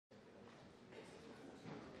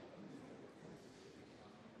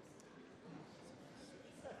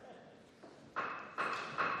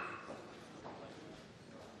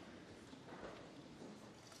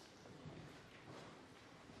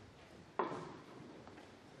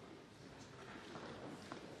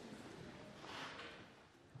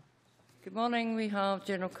Good morning. We have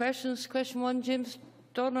general questions. Question 1, James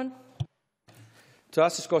Dornan. To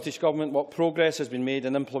ask the Scottish Government what progress has been made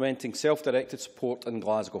in implementing self-directed support in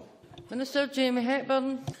Glasgow. Minister Jamie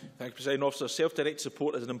Hepburn. Thank you, President Officer. Self-directed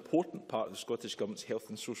support is an important part of the Scottish Government's health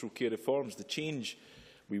and social care reforms. The change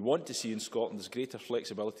we want to see in Scotland is greater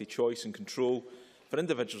flexibility, choice and control for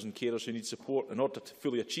individuals and carers who need support. In order to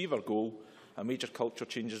fully achieve our goal, a major culture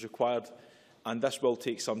change is required, and this will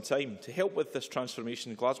take some time. To help with this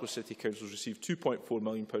transformation, Glasgow City Council has received £2.4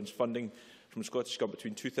 million funding from the Scottish Government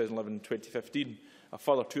between 2011 and 2015. A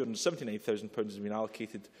further £279,000 has been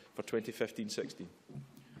allocated for 2015-16.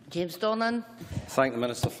 James Dornan. Thank the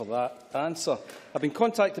Minister for that answer. I've been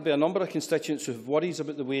contacted by a number of constituents who have worries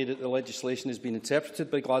about the way that the legislation has been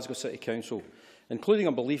interpreted by Glasgow City Council, including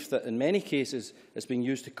a belief that in many cases it's being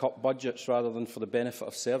used to cut budgets rather than for the benefit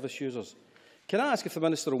of service users. Can I ask if the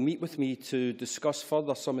Minister will meet with me to discuss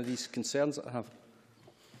further some of these concerns that I have?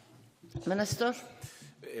 Minister.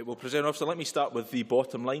 Well, President Officer, let me start with the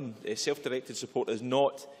bottom line. Self-directed support is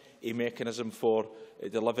not a mechanism for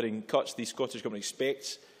delivering cuts. The Scottish Government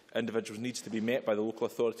expects individuals' needs to be met by the local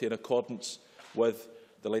authority in accordance with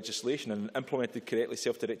the legislation, and implemented correctly,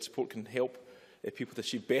 self-directed support can help people to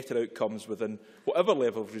achieve better outcomes within whatever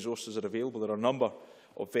level of resources are available. There are a number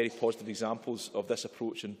of very positive examples of this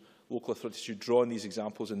approach, and local authorities should draw on these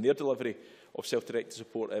examples in their delivery of self-directed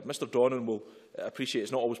support. Mr Dornan will appreciate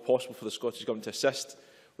it's not always possible for the Scottish Government to assist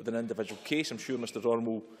with an individual case. I'm sure Mr Dornan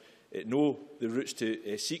will know the routes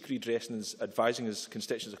to seek redress and is advising his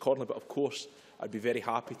constituents accordingly, but of course I'd be very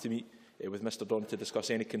happy to meet with Mr Dornan to discuss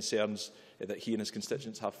any concerns that he and his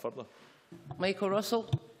constituents have further. Michael Russell.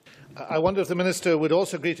 I wonder if the Minister would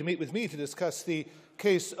also agree to meet with me to discuss the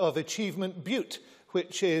case of Achievement Butte,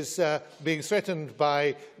 which is being threatened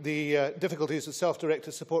by the difficulties of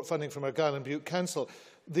self-directed support funding from Argyll and Bute Council.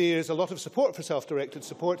 There is a lot of support for self-directed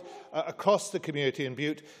support across the community in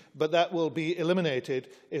Bute, but that will be eliminated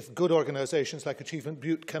if good organisations like Achievement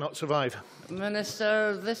Butte cannot survive.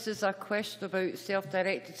 Minister, this is a question about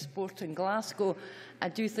self-directed support in Glasgow. I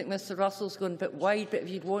do think Mr Russell's gone a bit wide, but if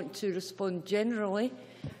you'd want to respond generally,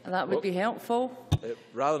 that would be helpful.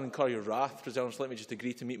 Rather than incur your wrath, President, let me just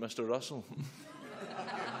agree to meet Mr Russell.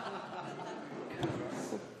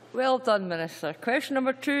 Well done, Minister. Question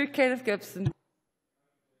number 2, Kenneth Gibson.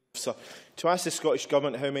 To ask the Scottish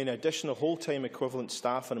Government how many additional whole-time equivalent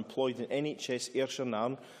staff are employed in NHS Ayrshire and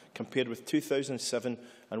Arran compared with 2007,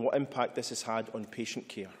 and what impact this has had on patient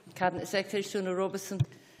care. Cabinet Secretary Shona Robertson.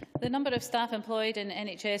 The number of staff employed in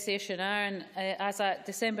NHS Ayrshire and Arran as at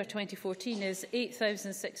December 2014 is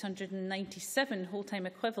 8,697 whole-time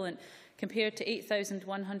equivalent, compared to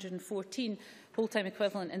 8,114 whole-time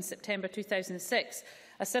equivalent in September 2006.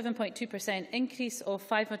 A 7.2% increase of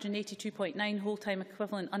 582.9 whole-time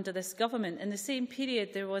equivalent under this government. In the same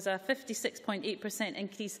period, there was a 56.8%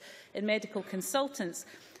 increase in medical consultants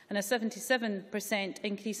and a 77%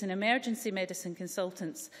 increase in emergency medicine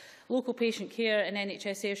consultants. Local patient care in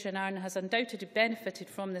NHS Ayrshire and Arran has undoubtedly benefited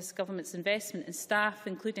from this government's investment in staff,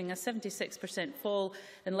 including a 76% fall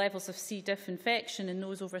in levels of C. diff infection in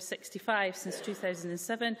those over 65 since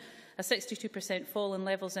 2007, a 62% fall in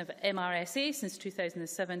levels of MRSA since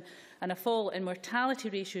 2007, and a fall in mortality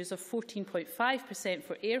ratios of 14.5%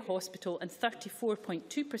 for Ayr Hospital and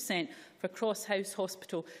 34.2% for Cross House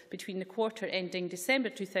Hospital between the quarter ending December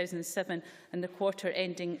 2007 and the quarter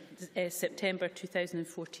ending September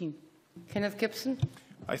 2014. Kenneth Gibson.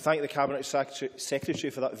 I thank the Cabinet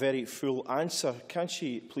Secretary for that very full answer. Can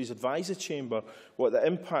she please advise the Chamber what the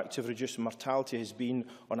impact of reduced mortality has been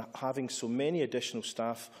on having so many additional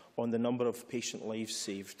staff on the number of patient lives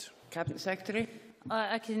saved? Cabinet Secretary.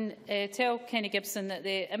 I can tell Kenny Gibson that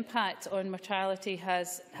the impact on mortality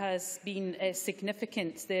has been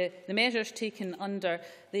significant. The measures taken under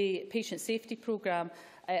the Patient Safety Programme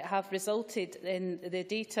have resulted in the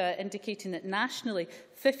data indicating that nationally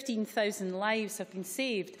 15,000 lives have been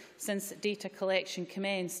saved since data collection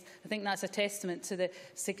commenced. I think that's a testament to the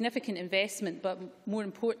significant investment, but more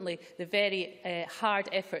importantly, the very hard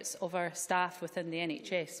efforts of our staff within the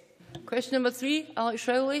NHS. Question number 3, Alex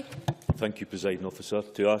Rowley. Thank you, Presiding Officer.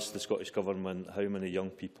 To ask the Scottish Government how many young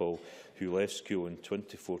people who left school in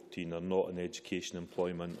 2014 are not in education,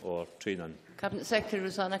 employment or training. Cabinet Secretary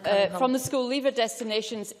Rosanna Cunningham. From the School Leaver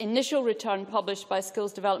Destination's initial return published by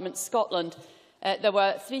Skills Development Scotland, there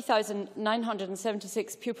were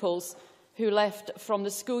 3,976 pupils who left from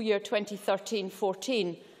the school year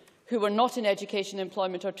 2013-14 who were not in education,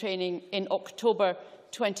 employment or training in October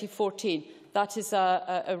 2014. That is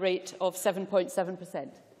a rate of 7.7%.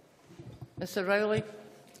 Mr Rowley.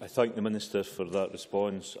 I thank the Minister for that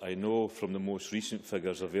response. I know from the most recent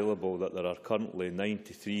figures available that there are currently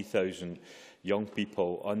 93,000 young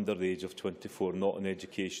people under the age of 24 not in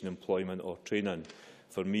education, employment or training.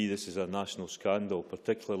 For me, this is a national scandal,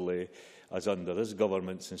 particularly as under this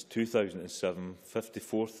government since 2007,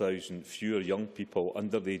 54,000 fewer young people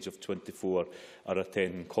under the age of 24 are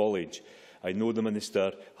attending college. I know the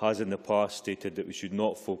Minister has in the past stated that we should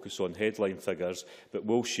not focus on headline figures, but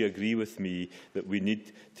will she agree with me that we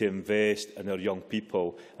need to invest in our young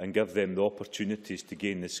people and give them the opportunities to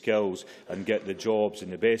gain the skills and get the jobs?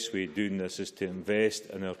 And the best way of doing this is to invest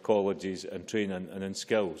in our colleges and training and in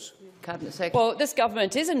skills. Cabinet Secretary. Well, this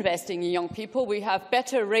government is investing in young people. We have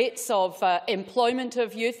better rates of employment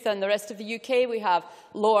of youth than the rest of the UK. We have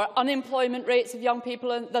lower unemployment rates of young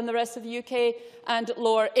people than the rest of the UK, and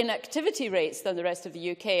lower inactivity rates than the rest of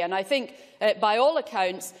the UK. And I think, by all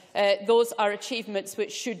accounts, those are achievements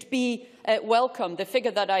which should be welcomed. The figure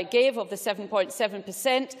that I gave of the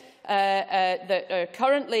 7.7% that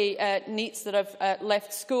currently NEETs that have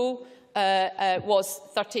left school was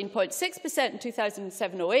 13.6% in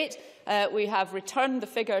 2007-08. We have returned the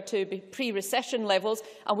figure to pre-recession levels,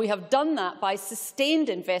 and we have done that by sustained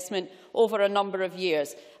investment over a number of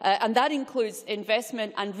years. And that includes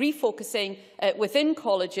investment and refocusing within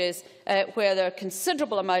colleges where a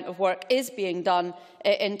considerable amount of work is being done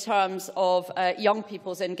in terms of young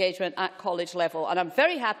people's engagement at college level. And I'm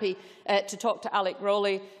very happy to talk to Alec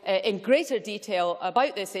Rowley in greater detail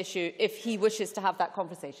about this issue if he wishes to have that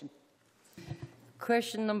conversation.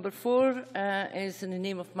 Question number 4 is in the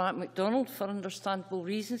name of Mark McDonald. For understandable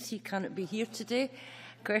reasons, he cannot be here today.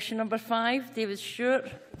 Question number 5, David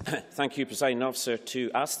Stewart. Thank you, Presiding Officer.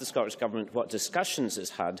 To ask the Scottish Government what discussions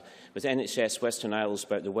it's had with NHS Western Isles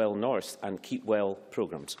about the Well North and Keep Well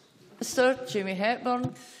programmes. Minister Jamie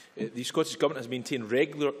Hepburn. The Scottish Government has maintained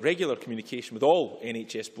regular communication with all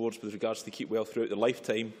NHS boards with regards to Keep Well throughout the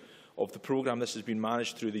lifetime of the programme. This has been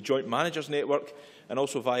managed through the Joint Managers Network and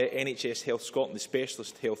also via NHS Health Scotland, the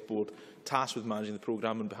Specialist Health Board tasked with managing the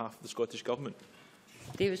programme on behalf of the Scottish Government.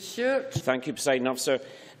 David Stewart. Thank you, Presiding Officer.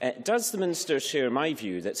 Does the Minister share my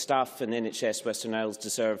view that staff in NHS Western Isles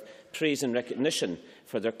deserve praise and recognition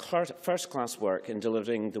for their first-class work in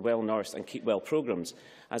delivering the Well North and Keep Well programmes?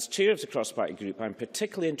 As Chair of the Cross-Party Group, I am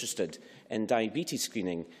particularly interested in diabetes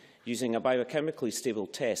screening using a biochemically stable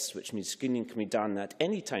test, which means screening can be done at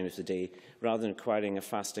any time of the day rather than requiring a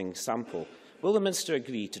fasting sample. Will the Minister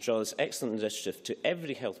agree to draw this excellent initiative to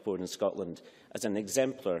every health board in Scotland as an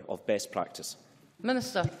exemplar of best practice?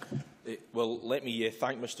 Minister. Well, let me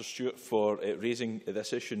thank Mr Stewart for raising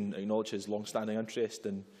this issue and acknowledge his long-standing interest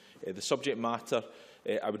in the subject matter.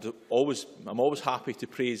 I'm always happy to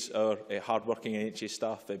praise our hard-working NHS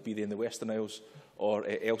staff, be they in the Western Isles or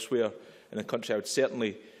elsewhere in the country. I would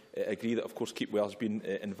certainly agree that, of course, Keep Well has been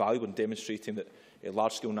invaluable in demonstrating that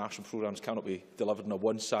large-scale national programmes cannot be delivered in a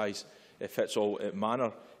one-size-fits-all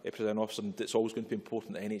manner. President Officer, and it's always going to be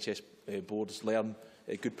important that NHS boards learn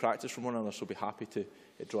good practice from one another, so I'll be happy to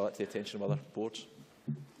draw that to the attention of other boards.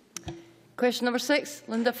 Question number 6,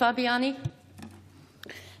 Linda Fabiani.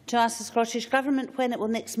 To ask the Scottish Government when it will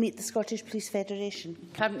next meet the Scottish Police Federation.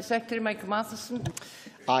 Cabinet Secretary Michael Matheson.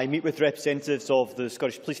 I meet with representatives of the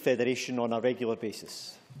Scottish Police Federation on a regular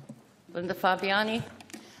basis. Linda Fabiani.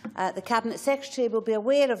 The Cabinet Secretary will be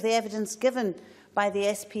aware of the evidence given by the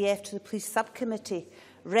SPF to the Police Subcommittee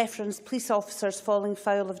referenced police officers falling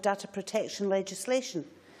foul of data protection legislation,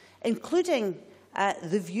 including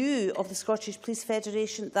the view of the Scottish Police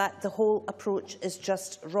Federation that the whole approach is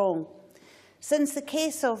just wrong. Since the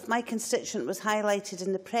case of my constituent was highlighted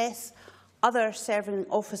in the press, other serving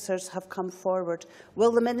officers have come forward.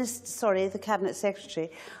 Will the Cabinet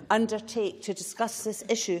Secretary undertake to discuss this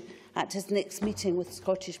issue at his next meeting with the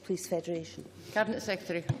Scottish Police Federation? Cabinet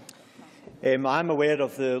Secretary. I am aware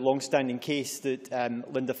of the long-standing case that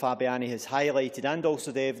Linda Fabiani has highlighted, and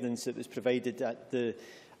also the evidence that was provided at the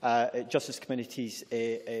Justice Committee's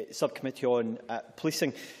subcommittee on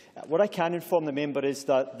policing. What I can inform the member is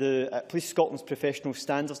that the Police Scotland's Professional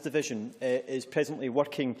Standards Division is presently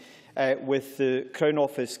working with the Crown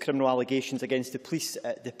Office criminal allegations against the Police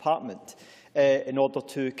Department in order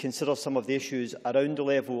to consider some of the issues around the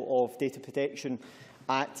level of data protection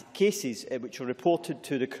at cases which are reported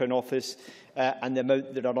to the Crown Office and the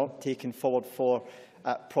amount that are not taken forward for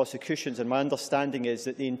prosecutions. And my understanding is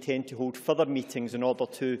that they intend to hold further meetings in order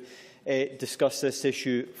to discuss this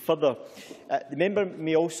issue further. The member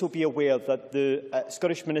may also be aware that the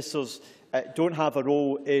Scottish Ministers don't have a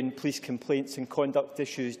role in police complaints and conduct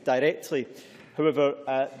issues directly. However,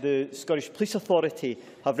 the Scottish Police Authority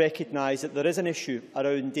have recognised that there is an issue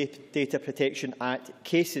around Data Protection Act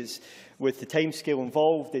cases, with the timescale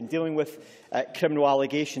involved in dealing with criminal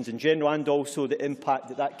allegations in general, and also the impact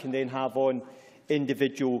that that can then have on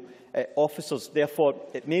individual officers. Therefore,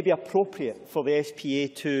 it may be appropriate for the SPA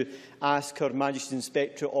to ask Her Majesty's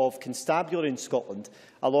Inspectorate of Constabulary in Scotland,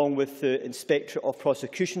 along with the Inspectorate of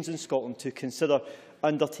Prosecutions in Scotland, to consider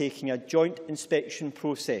undertaking a joint inspection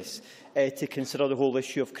process to consider the whole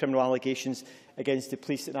issue of criminal allegations against the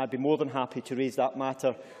police. And I'd be more than happy to raise that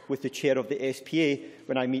matter with the Chair of the SPA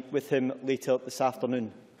when I meet with him later this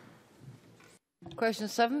afternoon. Question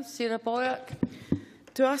 7, Sarah Boyack.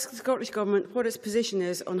 To ask the Scottish Government what its position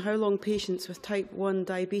is on how long patients with type 1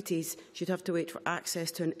 diabetes should have to wait for access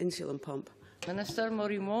to an insulin pump. Minister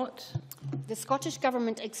Maureen Watt. The Scottish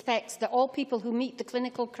Government expects that all people who meet the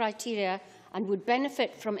clinical criteria and would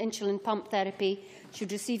benefit from insulin pump therapy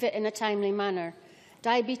should receive it in a timely manner.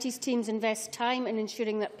 Diabetes teams invest time in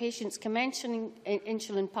ensuring that patients commencing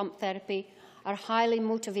insulin pump therapy are highly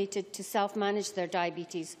motivated to self-manage their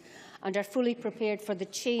diabetes and are fully prepared for the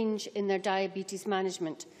change in their diabetes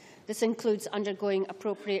management. This includes undergoing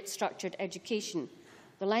appropriate structured education.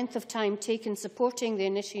 The length of time taken supporting the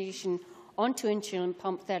initiation onto insulin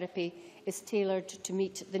pump therapy is tailored to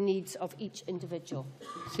meet the needs of each individual.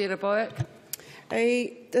 Sarah Boyack.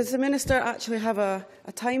 Does the Minister actually have a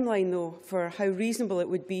timeline, though, for how reasonable it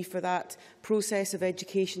would be for that process of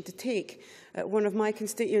education to take? One of my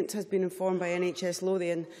constituents has been informed by NHS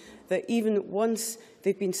Lothian that even once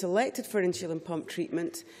they've been selected for insulin pump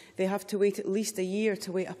treatment, they have to wait at least a year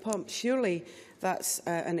to wait a pump. Surely that's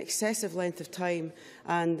an excessive length of time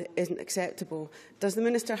and isn't acceptable. Does the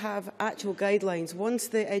Minister have actual guidelines, once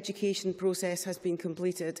the education process has been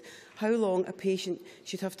completed, how long a patient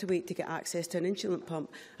should have to wait to get access to an insulin pump?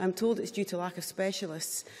 I'm told it's due to lack of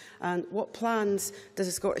specialists. And what plans does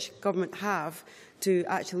the Scottish Government have to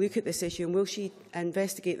actually look at this issue, and will she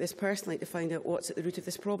investigate this personally to find out what's at the root of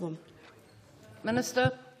this problem?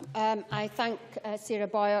 Minister. I thank Sarah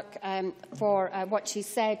Boyack for what she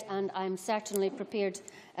said, and I'm certainly prepared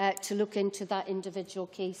to look into that individual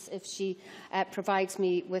case if she provides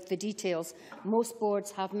me with the details. Most boards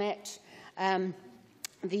have met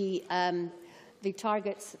the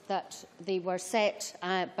targets that they were set,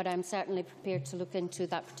 but I'm certainly prepared to look into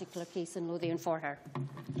that particular case in Lothian for her.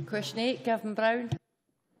 Question 8, Gavin Brown. Thank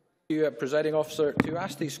you, Presiding Officer. To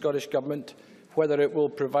ask the Scottish Government whether it will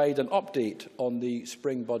provide an update on the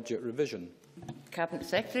spring budget revision. Cabinet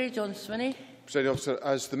Secretary John Swinney. Presiding Officer,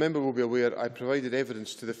 as the member will be aware, I provided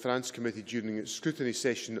evidence to the Finance Committee during its scrutiny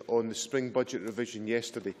session on the spring budget revision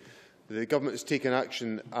yesterday. The Government has taken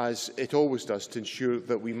action, as it always does, to ensure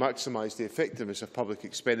that we maximise the effectiveness of public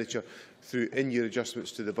expenditure through in-year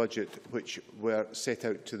adjustments to the budget, which were set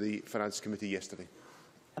out to the Finance Committee yesterday.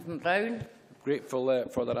 Gavin Brown. Grateful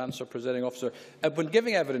for that answer, Presiding Officer. When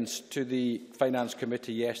giving evidence to the Finance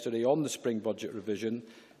Committee yesterday on the spring budget revision,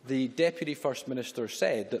 the Deputy First Minister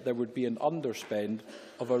said that there would be an underspend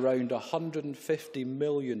of around £150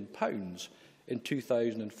 million in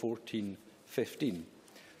 2014-15.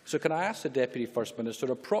 So can I ask the Deputy First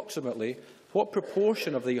Minister approximately what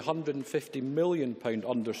proportion of the £150 million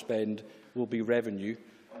underspend will be revenue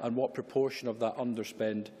and what proportion of that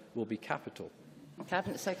underspend will be capital?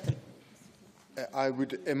 Cabinet Secretary. I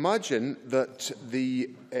would imagine that the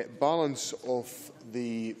balance of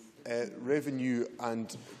the revenue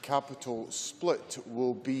and capital split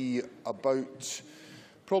will be about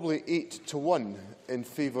probably 8 to 1 in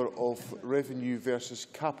favour of revenue versus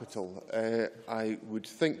capital. I would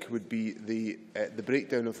think would be the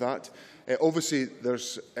breakdown of that. Obviously,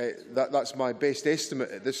 that's my best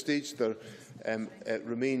estimate at this stage. There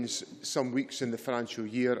remains some weeks in the financial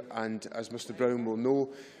year, and as Mr Brown will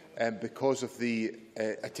know, because of the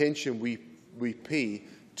attention we pay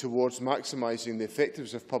towards maximising the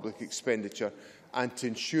effectiveness of public expenditure and to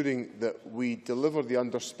ensuring that we deliver the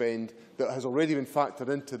underspend that has already been factored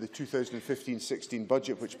into the 2015-16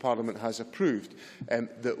 budget, which Parliament has approved,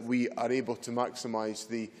 that we are able to maximise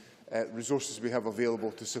the resources we have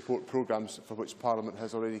available to support programmes for which Parliament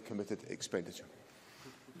has already committed expenditure.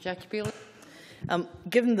 Jackie Bailey.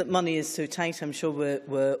 Given that money is so tight, I'm sure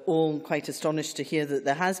we're all quite astonished to hear that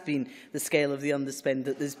there has been the scale of the underspend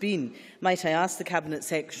that there's been. Might I ask the Cabinet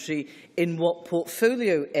Secretary in what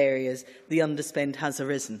portfolio areas the underspend has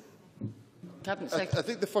arisen? I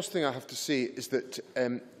think the first thing I have to say is that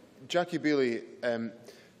Jackie Bailey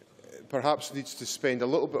perhaps needs to spend a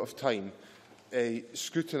little bit of time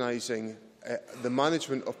scrutinising the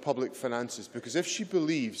management of public finances, because if she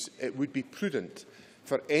believes it would be prudent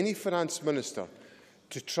for any finance minister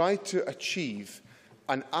to try to achieve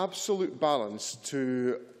an absolute balance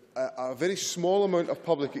to a very small amount of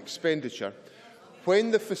public expenditure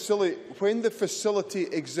when the facility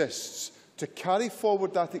exists to carry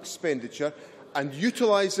forward that expenditure and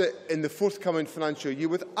utilise it in the forthcoming financial year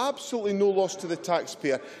with absolutely no loss to the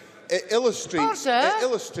taxpayer. It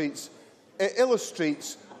illustrates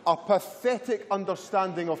a pathetic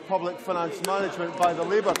understanding of public finance management by the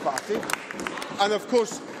Labour Party. And of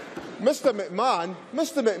course, Mr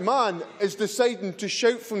McMahon is deciding to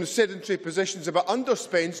shout from the sedentary positions about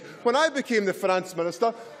underspends. When I became the Finance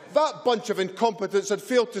Minister, that bunch of incompetents had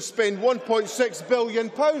failed to spend £1.6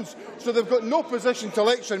 billion, so they've got no position to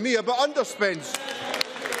lecture me about underspends.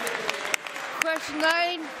 Question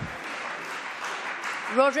 9.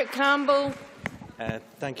 Roderick Campbell.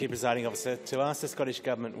 Thank you, Presiding Officer. To ask the Scottish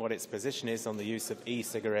Government what its position is on the use of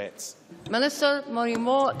e-cigarettes. Minister Maureen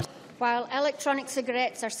Watt. While electronic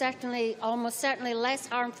cigarettes are almost certainly less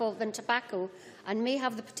harmful than tobacco and may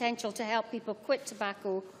have the potential to help people quit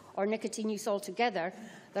tobacco or nicotine use altogether,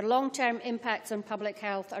 their long-term impacts on public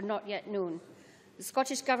health are not yet known. The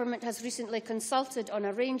Scottish Government has recently consulted on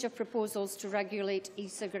a range of proposals to regulate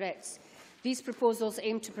e-cigarettes. These proposals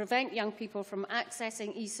aim to prevent young people from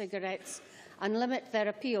accessing e-cigarettes and limit their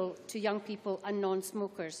appeal to young people and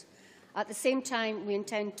non-smokers. At the same time, we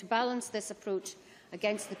intend to balance this approach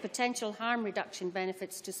against the potential harm reduction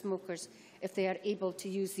benefits to smokers if they are able to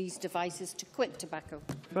use these devices to quit tobacco.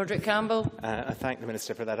 Roderick Campbell. I thank the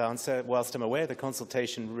Minister for that answer. Whilst I'm aware the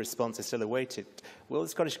consultation response is still awaited, will the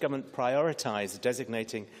Scottish Government prioritise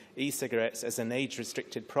designating e-cigarettes as an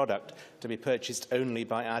age-restricted product to be purchased only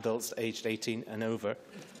by adults aged 18 and over?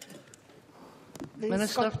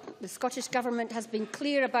 The Scottish Government has been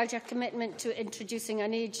clear about our commitment to introducing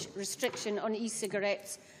an age restriction on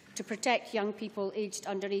e-cigarettes to protect young people aged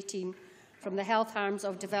under 18 from the health harms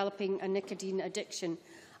of developing a nicotine addiction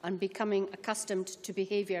and becoming accustomed to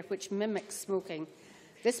behaviour which mimics smoking.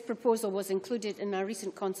 This proposal was included in our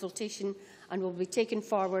recent consultation and will be taken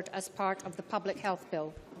forward as part of the Public Health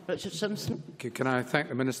Bill. Richard Simpson. Can I thank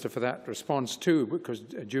the Minister for that response too, because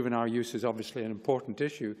juvenile use is obviously an important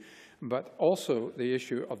issue, but also the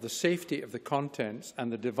issue of the safety of the contents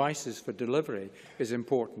and the devices for delivery is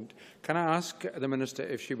important. Can I ask the Minister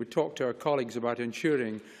if she would talk to her colleagues about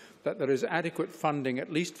ensuring that there is adequate funding,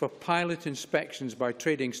 at least for pilot inspections by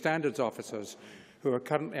trading standards officers who are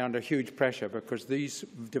currently under huge pressure because these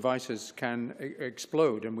devices can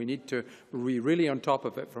explode and we need to be really on top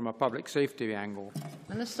of it from a public safety angle?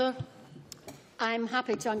 Minister. I'm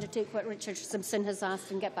happy to undertake what Richard Simpson has asked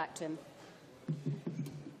and get back to him.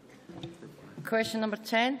 Question number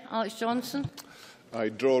 10, Alex Johnson. I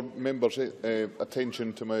draw members'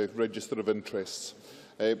 attention to my register of interests.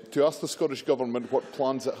 To ask the Scottish Government what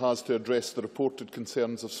plans it has to address the reported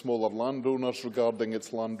concerns of smaller landowners regarding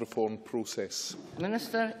its land reform process.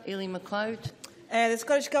 Minister Aileen MacLeod. The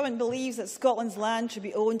Scottish Government believes that Scotland's land should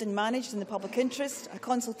be owned and managed in the public interest. A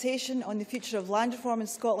consultation on the future of land reform in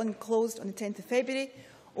Scotland closed on the 10th of February.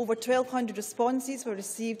 Over 1,200 responses were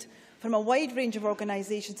received from a wide range of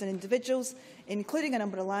organisations and individuals, including a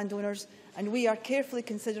number of landowners, and we are carefully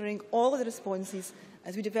considering all of the responses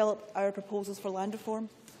as we develop our proposals for land reform.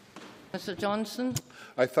 Mr Johnson.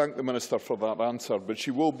 I thank the Minister for that answer, but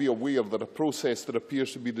she will be aware that a process that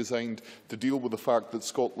appears to be designed to deal with the fact that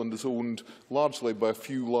Scotland is owned largely by a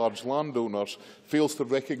few large landowners fails to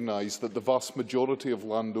recognise that the vast majority of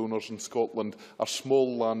landowners in Scotland are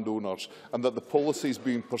small landowners and that the policies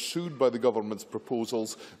being pursued by the Government's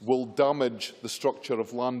proposals will damage the structure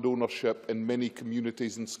of land ownership in many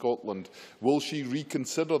communities in Scotland. Will she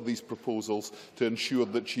reconsider these proposals to ensure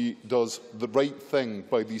that she does the right thing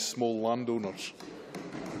by these small landowners?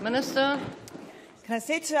 Minister. Can I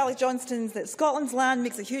say to Alex Johnston that Scotland's land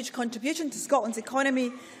makes a huge contribution to Scotland's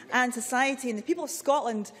economy and society, and the people of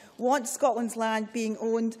Scotland want Scotland's land being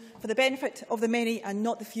owned for the benefit of the many and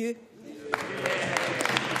not the few.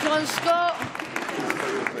 John Scott.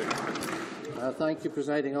 Thank you,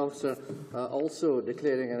 Presiding Officer. Also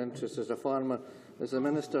declaring an interest as a farmer, is the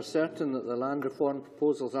Minister certain that the land reform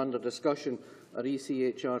proposals under discussion are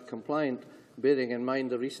ECHR compliant, bearing in mind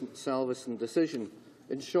the recent Salvesen decision?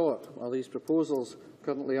 In short, are these proposals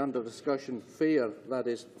currently under discussion fair, that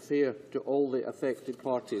is, fair to all the affected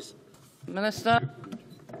parties? Minister.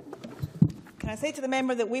 Can I say to the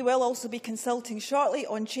member that we will also be consulting shortly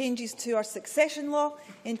on changes to our succession law,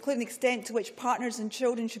 including the extent to which partners and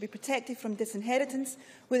children should be protected from disinheritance,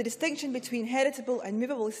 where the distinction between heritable and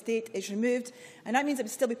movable estate is removed, and that means it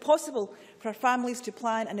would still be possible for our families to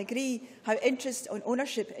plan and agree how interest on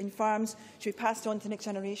ownership in farms should be passed on to the next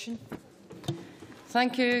generation.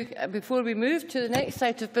 Thank you. Before we move to the next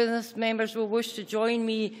item of business, members will wish to join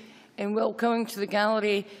me in welcoming to the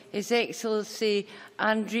gallery His Excellency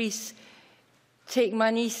Andris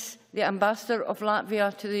Tekmanis, the Ambassador of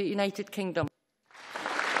Latvia to the United Kingdom.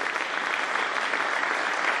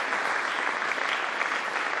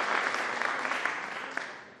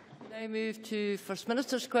 Now move to First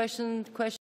Minister's question.